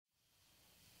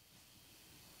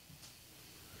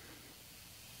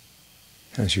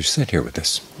As you sit here with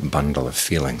this bundle of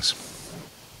feelings,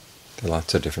 there are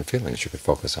lots of different feelings you could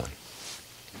focus on.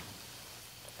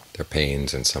 There are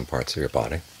pains in some parts of your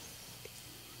body,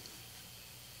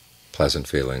 pleasant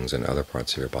feelings in other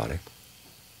parts of your body,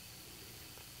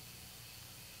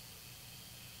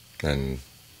 and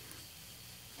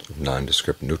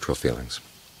nondescript neutral feelings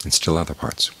in still other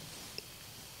parts.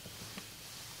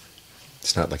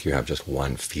 It's not like you have just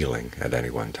one feeling at any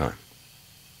one time.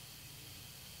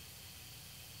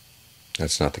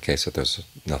 That's not the case that there's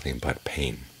nothing but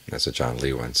pain. As John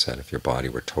Lee once said, if your body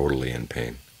were totally in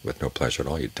pain with no pleasure at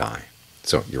all, you'd die.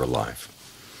 So you're alive.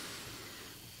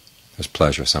 There's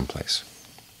pleasure someplace.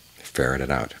 Ferret it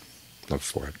out. Look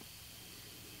for it.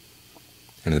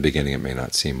 And in the beginning it may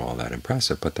not seem all that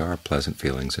impressive, but there are pleasant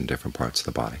feelings in different parts of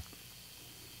the body.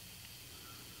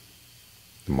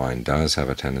 The mind does have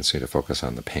a tendency to focus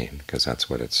on the pain, because that's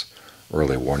what its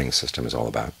early warning system is all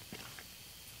about,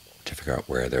 to figure out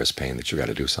where there's pain that you've got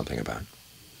to do something about.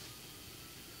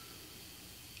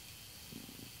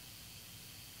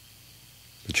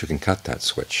 But you can cut that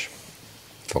switch.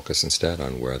 Focus instead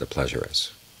on where the pleasure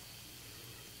is.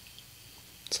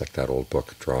 It's like that old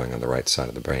book, Drawing on the Right Side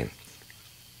of the Brain,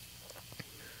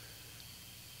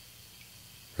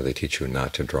 where they teach you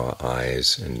not to draw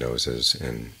eyes and noses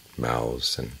and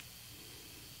mouths and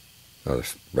other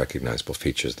recognizable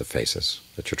features of the faces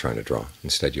that you're trying to draw.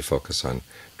 Instead you focus on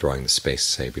drawing the space,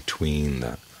 say, between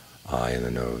the eye and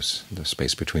the nose, the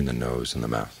space between the nose and the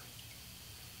mouth.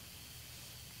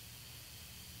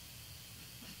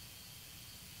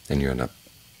 And you end up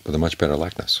with a much better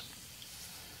likeness,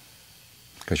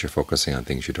 because you're focusing on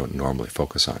things you don't normally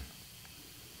focus on.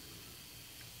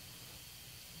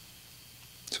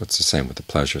 So it's the same with the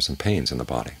pleasures and pains in the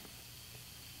body.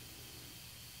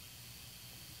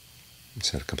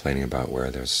 Instead of complaining about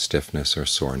where there's stiffness or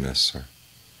soreness or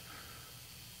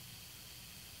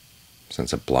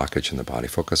sense of blockage in the body,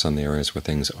 focus on the areas where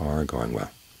things are going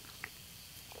well.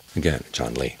 Again,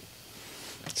 John Lee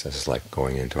says it's like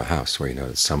going into a house where you know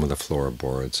that some of the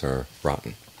floorboards are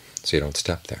rotten, so you don't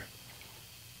step there.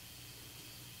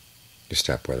 You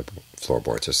step where the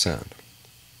floorboards are sound.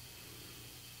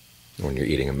 When you're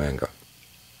eating a mango,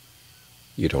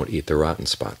 you don't eat the rotten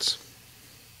spots.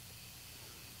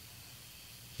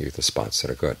 You eat the spots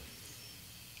that are good,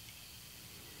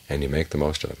 and you make the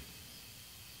most of them.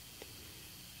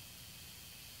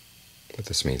 What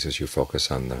this means is you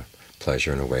focus on the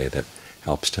pleasure in a way that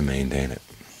helps to maintain it,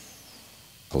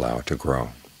 allow it to grow.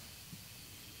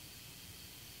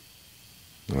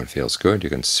 And when it feels good, you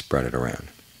can spread it around.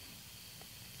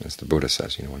 As the Buddha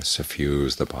says, you want to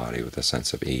suffuse the body with a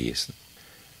sense of ease,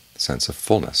 a sense of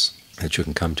fullness that you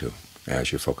can come to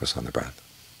as you focus on the breath.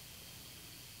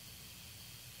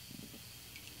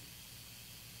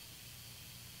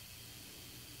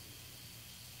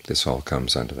 This all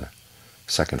comes under the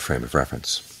second frame of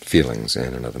reference, feelings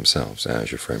in and of themselves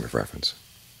as your frame of reference.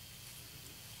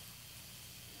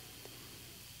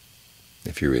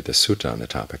 If you read the sutta on the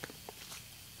topic,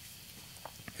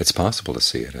 it's possible to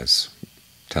see it as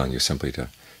telling you simply to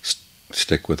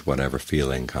stick with whatever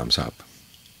feeling comes up,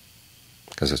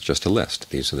 because it's just a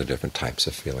list. These are the different types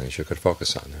of feelings you could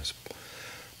focus on. There's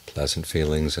pleasant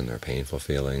feelings, and there are painful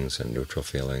feelings, and neutral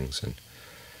feelings, and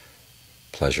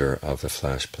pleasure of the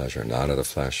flesh, pleasure not of the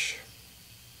flesh,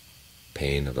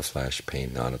 pain of the flesh,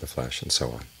 pain not of the flesh, and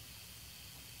so on.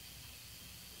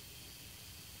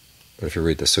 But if you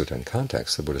read the sutta in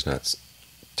context, the Buddha is not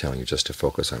telling you just to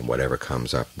focus on whatever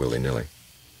comes up willy-nilly.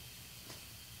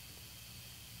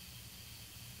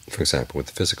 For example,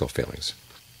 with physical feelings,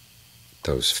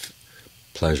 those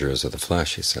pleasures of the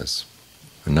flesh, he says,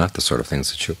 are not the sort of things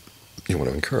that you want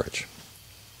to encourage.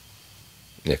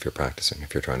 If you're practicing,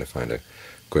 if you're trying to find a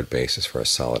good basis for a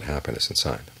solid happiness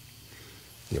inside,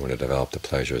 you want to develop the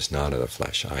pleasures not of the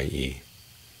flesh, i.e.,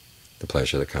 the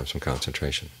pleasure that comes from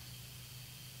concentration.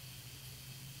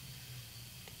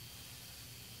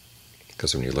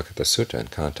 Because when you look at the sutta in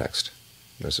context,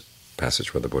 there's a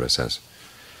passage where the Buddha says,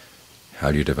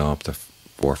 how do you develop the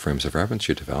four frames of reference?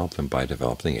 You develop them by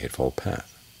developing the Eightfold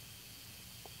Path.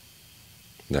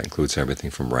 That includes everything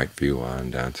from right view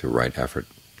on down to right effort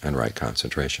and right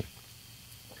concentration.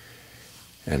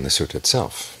 And the sutta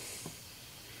itself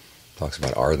talks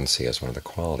about ardency as one of the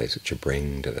qualities that you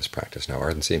bring to this practice. Now,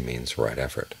 ardency means right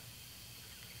effort,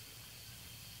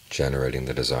 generating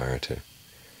the desire to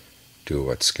do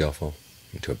what's skillful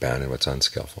and to abandon what's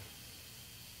unskillful.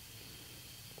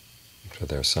 So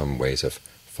there are some ways of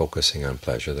focusing on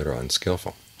pleasure that are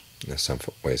unskillful. And there are some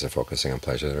ways of focusing on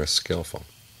pleasure that are skillful.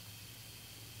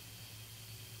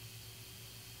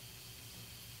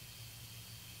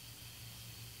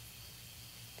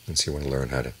 And so you want to learn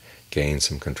how to gain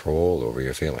some control over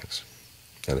your feelings.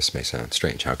 Now this may sound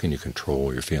strange. How can you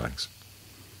control your feelings?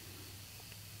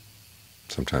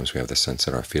 Sometimes we have the sense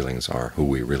that our feelings are who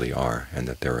we really are and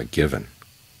that they're a given.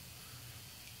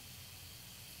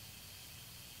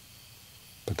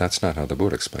 But that's not how the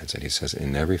Buddha explains it. He says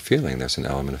in every feeling there's an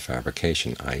element of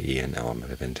fabrication, i.e. an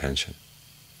element of intention.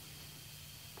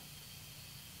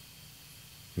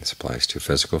 This applies to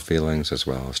physical feelings as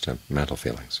well as to mental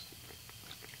feelings.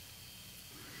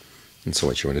 And so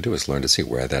what you want to do is learn to see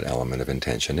where that element of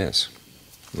intention is,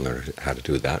 and learn how to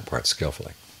do that part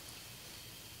skillfully.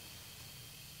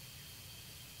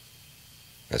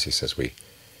 As he says,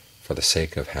 for the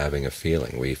sake of having a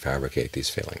feeling, we fabricate these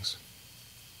feelings.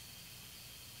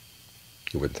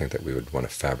 You wouldn't think that we would want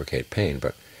to fabricate pain,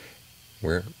 but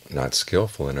we're not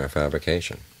skillful in our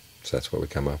fabrication. So that's what we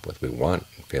come up with. We want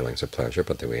feelings of pleasure,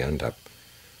 but then we end up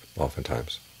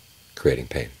oftentimes creating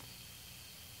pain.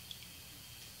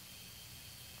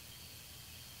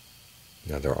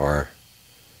 Now there are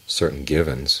certain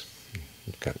givens.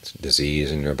 You've got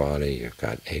disease in your body, you've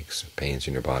got aches and pains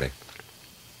in your body,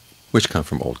 which come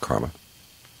from old karma.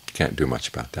 You can't do much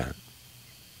about that.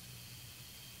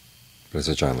 But as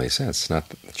Ajaan Lee says, it's not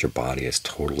that your body is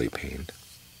totally pained.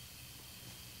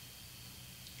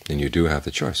 And you do have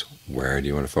the choice. Where do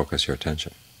you want to focus your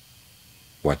attention?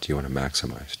 What do you want to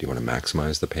maximize? Do you want to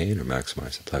maximize the pain or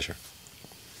maximize the pleasure?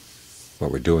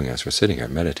 What we're doing as we're sitting here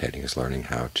meditating is learning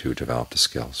how to develop the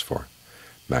skills for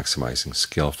maximizing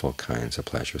skillful kinds of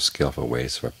pleasure, skillful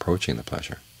ways of approaching the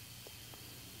pleasure.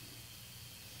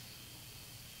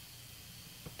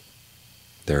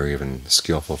 There are even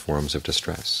skillful forms of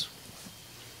distress.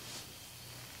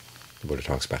 The Buddha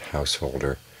talks about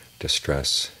householder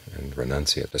distress and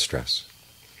renunciate distress.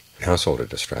 Householder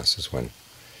distress is when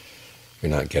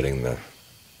you're not getting the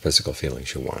physical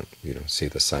feelings you want. You don't see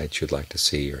the sights you'd like to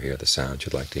see or hear the sounds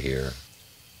you'd like to hear,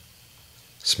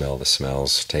 smell the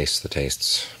smells, taste the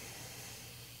tastes,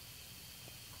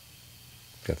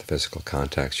 get the physical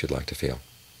contacts you'd like to feel.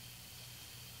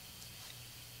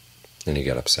 And you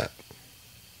get upset.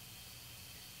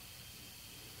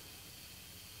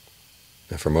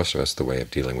 Now for most of us, the way of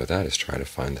dealing with that is try to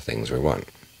find the things we want,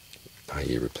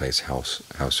 i.e. replace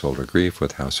householder grief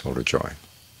with householder joy.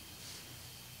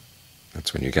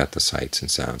 That's when you get the sights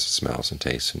and sounds and smells and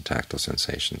tastes and tactile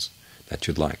sensations that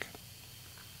you'd like,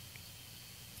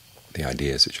 the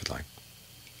ideas that you'd like.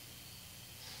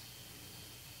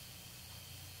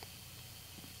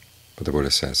 But the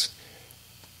Buddha says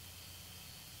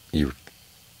you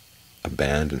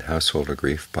abandon householder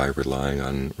grief by relying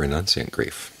on renunciant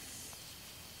grief.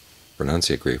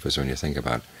 Renunciate grief is when you think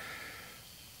about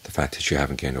the fact that you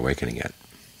haven't gained awakening yet.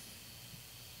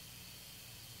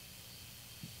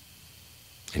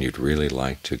 And you'd really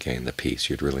like to gain the peace,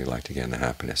 you'd really like to gain the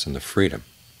happiness and the freedom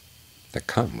that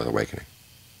come with awakening.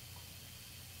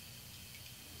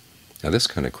 Now this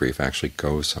kind of grief actually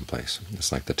goes someplace.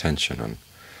 It's like the tension on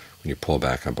when you pull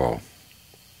back a bow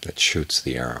that shoots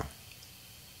the arrow.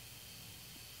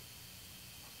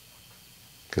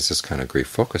 Because this kind of grief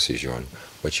focuses you on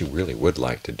what you really would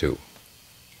like to do.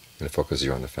 And it focuses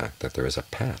you on the fact that there is a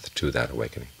path to that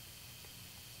awakening.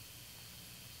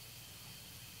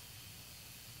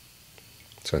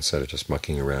 So instead of just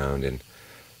mucking around in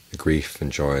the grief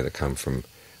and joy that come from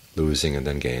losing and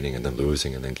then gaining, and then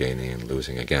losing and then gaining and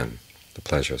losing again, the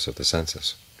pleasures of the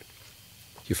senses,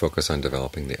 you focus on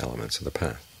developing the elements of the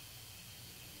path.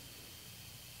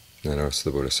 And notice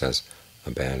the Buddha says,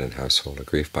 abandon householder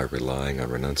grief by relying on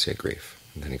renunciate grief.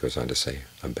 And then he goes on to say,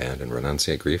 abandon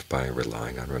renunciate grief by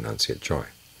relying on renunciate joy,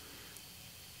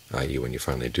 i.e. when you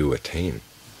finally do attain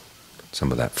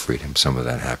some of that freedom, some of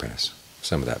that happiness,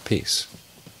 some of that peace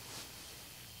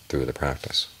through the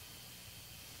practice.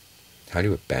 How do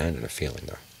you abandon a feeling,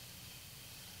 though?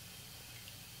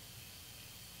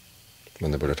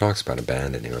 When the Buddha talks about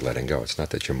abandoning or letting go, it's not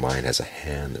that your mind has a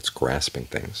hand that's grasping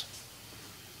things.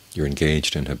 You're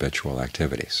engaged in habitual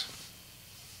activities,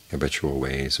 habitual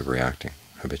ways of reacting,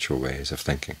 habitual ways of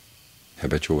thinking,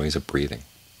 habitual ways of breathing,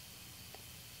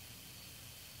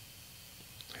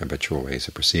 habitual ways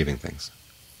of perceiving things.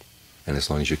 And as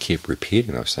long as you keep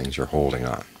repeating those things, you're holding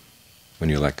on. When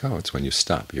you let go, it's when you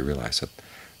stop. You realize that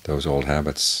those old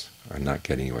habits are not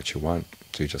getting you what you want,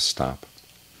 so you just stop.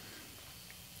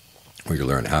 Or you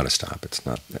learn how to stop. It's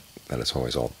not that it's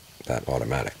always all that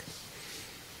automatic.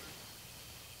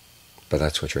 But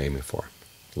that's what you're aiming for,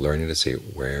 learning to see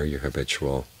where your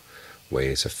habitual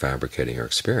ways of fabricating your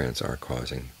experience are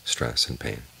causing stress and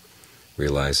pain,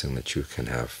 realizing that you can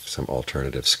have some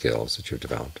alternative skills that you've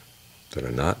developed that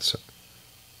are not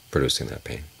producing that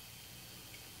pain.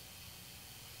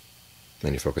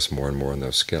 Then you focus more and more on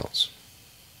those skills.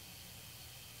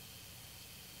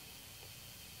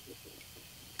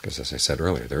 Because as I said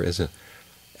earlier, there is an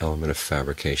element of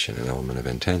fabrication, an element of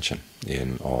intention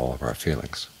in all of our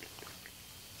feelings.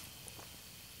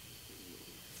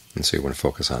 And so you want to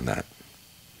focus on that.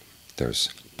 There's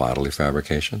bodily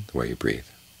fabrication, the way you breathe.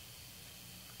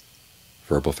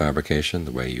 Verbal fabrication,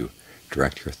 the way you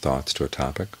direct your thoughts to a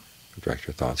topic, direct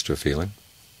your thoughts to a feeling.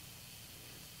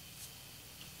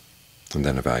 And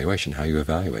then evaluation, how you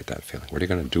evaluate that feeling. What are you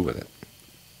going to do with it?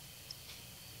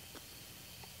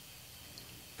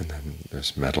 And then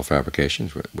there's mental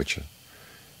fabrications, which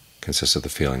consists of the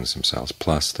feelings themselves,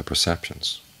 plus the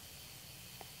perceptions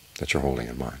that you're holding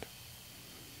in mind.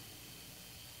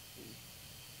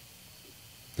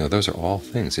 Now those are all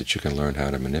things that you can learn how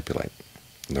to manipulate,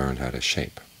 learn how to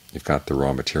shape. You've got the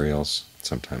raw materials.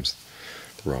 Sometimes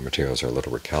the raw materials are a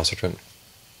little recalcitrant,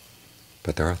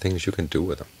 but there are things you can do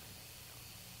with them.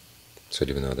 So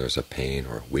even though there's a pain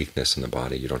or weakness in the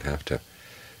body, you don't have to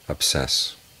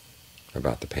obsess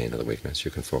about the pain or the weakness.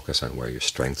 You can focus on where your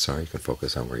strengths are. You can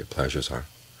focus on where your pleasures are.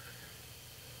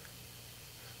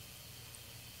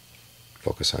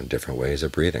 Focus on different ways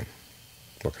of breathing.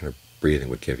 What kind of breathing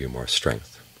would give you more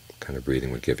strength? What kind of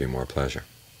breathing would give you more pleasure?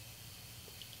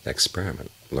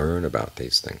 Experiment. Learn about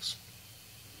these things.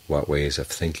 What ways of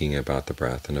thinking about the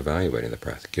breath and evaluating the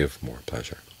breath give more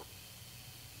pleasure?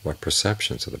 What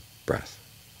perceptions of the breath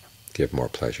give more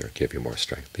pleasure, give you more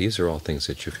strength? These are all things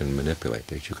that you can manipulate,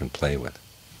 that you can play with.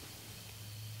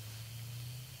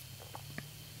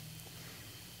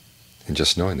 And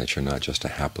just knowing that you're not just a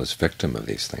hapless victim of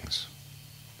these things,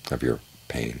 of your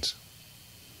pains,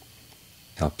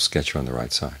 helps get you on the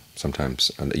right side.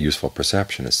 Sometimes a useful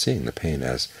perception is seeing the pain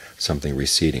as something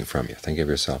receding from you. Think of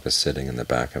yourself as sitting in the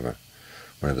back of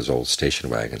one of those old station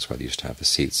wagons where they used to have the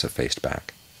seats that faced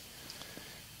back.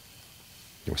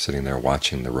 You were sitting there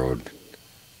watching the road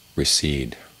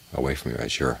recede away from you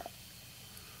as you're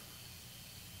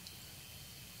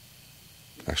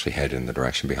actually headed in the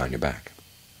direction behind your back.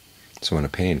 So when a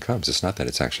pain comes, it's not that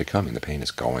it's actually coming. The pain is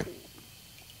going.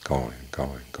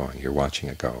 You're watching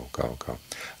it go.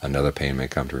 Another pain may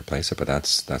come to replace it, but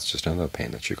that's just another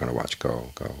pain that you're going to watch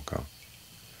go.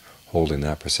 Holding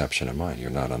that perception in mind,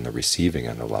 you're not on the receiving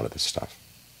end of a lot of this stuff.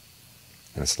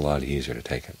 And it's a lot easier to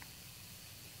take it.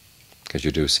 Because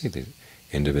you do see the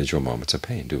individual moments of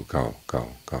pain do go.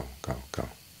 And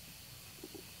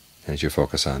as you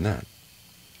focus on that,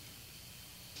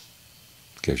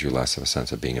 it gives you less of a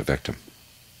sense of being a victim,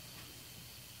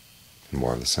 and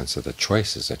more of the sense of the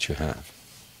choices that you have.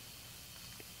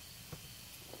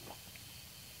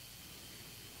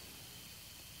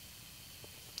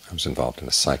 I was involved in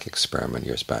a psych experiment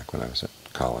years back when I was at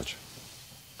college.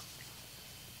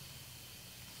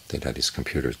 They'd had these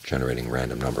computers generating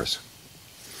random numbers.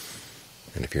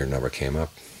 And if your number came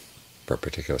up for a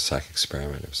particular psych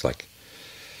experiment, it was like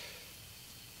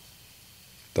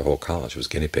the whole college was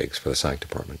guinea pigs for the psych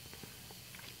department.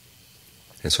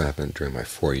 And so it happened during my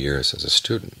 4 years as a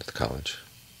student at the college.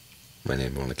 My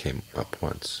name only came up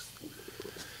once.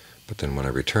 But then when I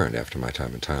returned after my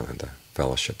time in Thailand, the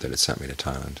fellowship that had sent me to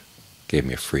Thailand gave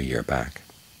me a free year back.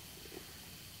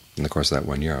 In the course of that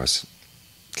 1 year, I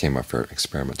came up for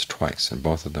experiments twice, and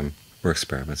both of them were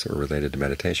experiments that were related to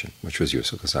meditation, which was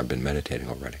useful because I've been meditating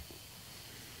already.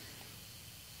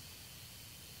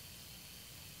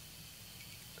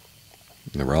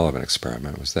 And the relevant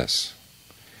experiment was this.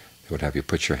 They would have you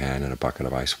put your hand in a bucket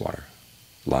of ice water,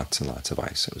 lots and lots of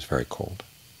ice. It was very cold.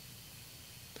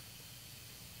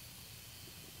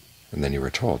 And then you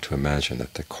were told to imagine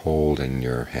that the cold in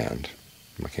your hand,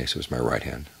 in my case it was my right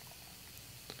hand,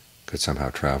 could somehow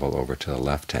travel over to the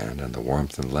left hand, and the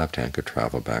warmth in the left hand could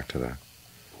travel back to the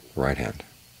right hand.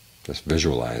 Just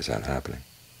visualize that happening,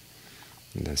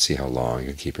 and then see how long you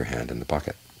can keep your hand in the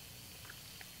bucket.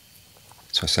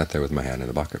 So I sat there with my hand in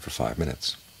the bucket for 5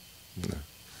 minutes. And the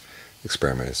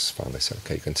experimenters finally said,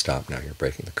 "Okay, you can stop now. You're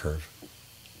breaking the curve."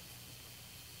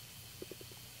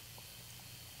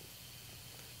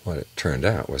 What it turned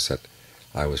out was that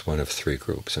I was one of 3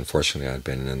 groups. Unfortunately, I had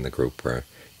been in the group where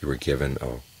you were given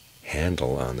a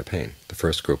handle on the pain. The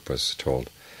first group was told,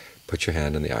 put your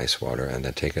hand in the ice water and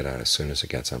then take it out as soon as it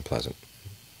gets unpleasant,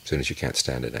 as soon as you can't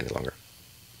stand it any longer.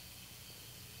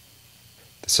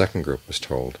 The second group was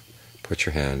told, put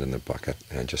your hand in the bucket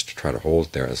and just try to hold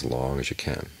it there as long as you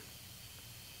can.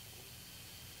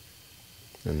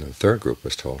 And the third group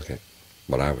was told, okay,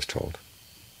 what I was told,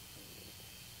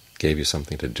 gave you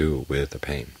something to do with the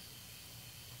pain,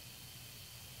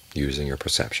 using your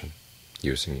perception,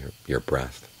 using your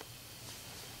breath,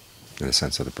 in the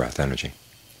sense of the breath energy.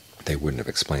 They wouldn't have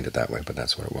explained it that way, but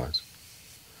that's what it was.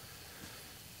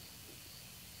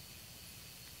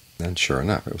 And sure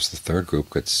enough, it was the third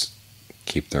group could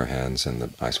keep their hands in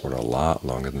the ice water a lot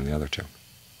longer than the other two.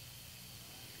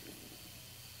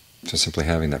 So simply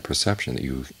having that perception that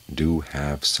you do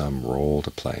have some role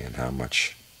to play in how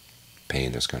much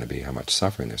pain there's going to be, how much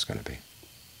suffering there's going to be,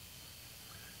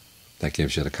 that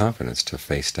gives you the confidence to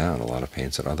face down a lot of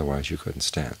pains that otherwise you couldn't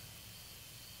stand.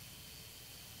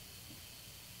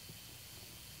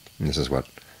 And this is what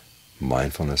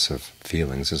mindfulness of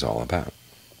feelings is all about.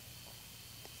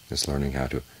 It's learning how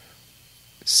to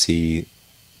see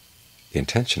the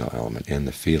intentional element in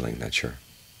the feeling that you're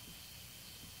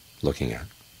looking at,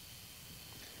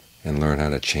 and learn how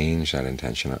to change that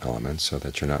intentional element so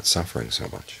that you're not suffering so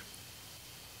much,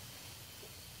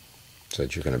 so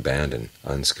that you can abandon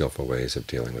unskillful ways of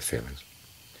dealing with feelings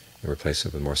and replace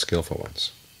it with more skillful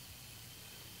ones.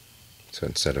 So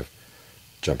instead of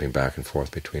jumping back and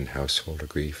forth between householder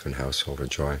grief and householder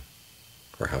joy,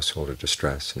 or householder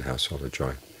distress and householder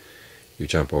joy, you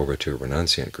jump over to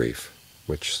renunciant grief,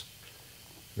 which,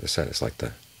 as I said, is like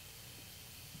the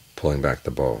pulling back the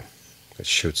bow that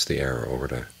shoots the arrow over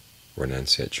to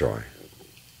renunciate joy,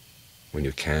 when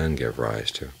you can give rise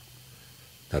to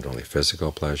not only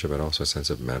physical pleasure but also a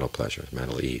sense of mental pleasure,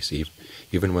 mental ease.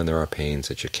 Even when there are pains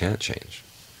that you can't change,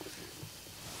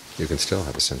 you can still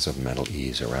have a sense of mental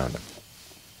ease around them.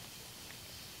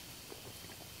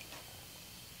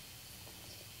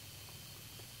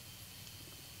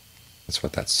 That's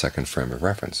what that second frame of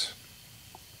reference,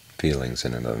 feelings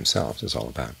in and of themselves, is all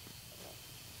about.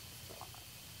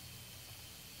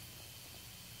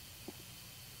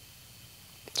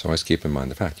 So always keep in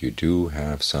mind the fact you do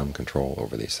have some control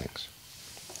over these things,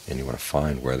 and you want to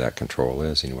find where that control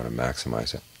is, and you want to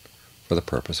maximize it for the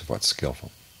purpose of what's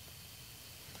skillful.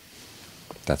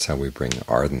 That's how we bring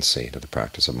ardency to the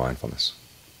practice of mindfulness.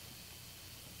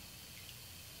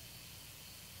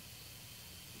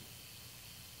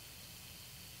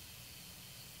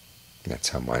 That's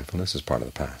how mindfulness is part of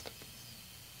the path.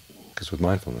 Because with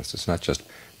mindfulness, it's not just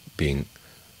being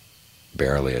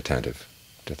barely attentive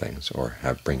to things or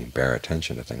bringing bare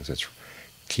attention to things. It's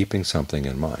keeping something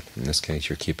in mind. In this case,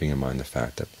 you're keeping in mind the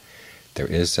fact that there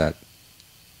is that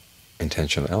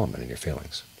intentional element in your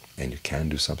feelings, and you can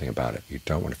do something about it. You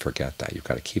don't want to forget that. You've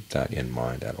got to keep that in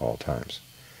mind at all times.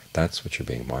 That's what you're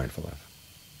being mindful of.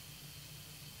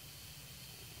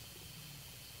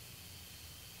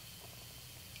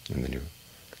 And then you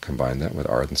combine that with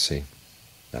ardency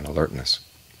and alertness.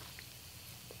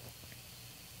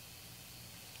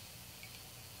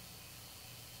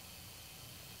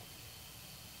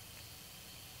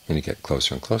 And you get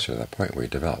closer and closer to that point where you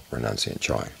develop renunciant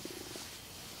joy,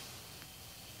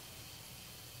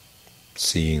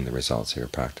 seeing the results of your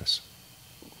practice.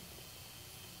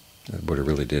 The Buddha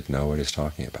really did know what he's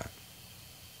talking about.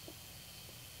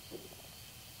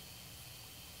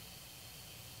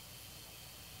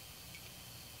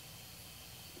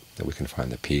 That we can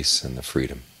find the peace and the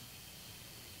freedom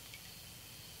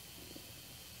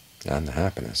and the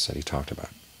happiness that he talked about.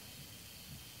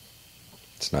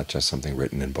 It's not just something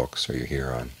written in books or you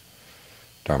hear on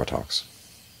Dharma talks.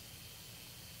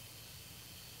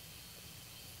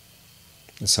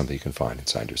 It's something you can find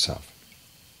inside yourself.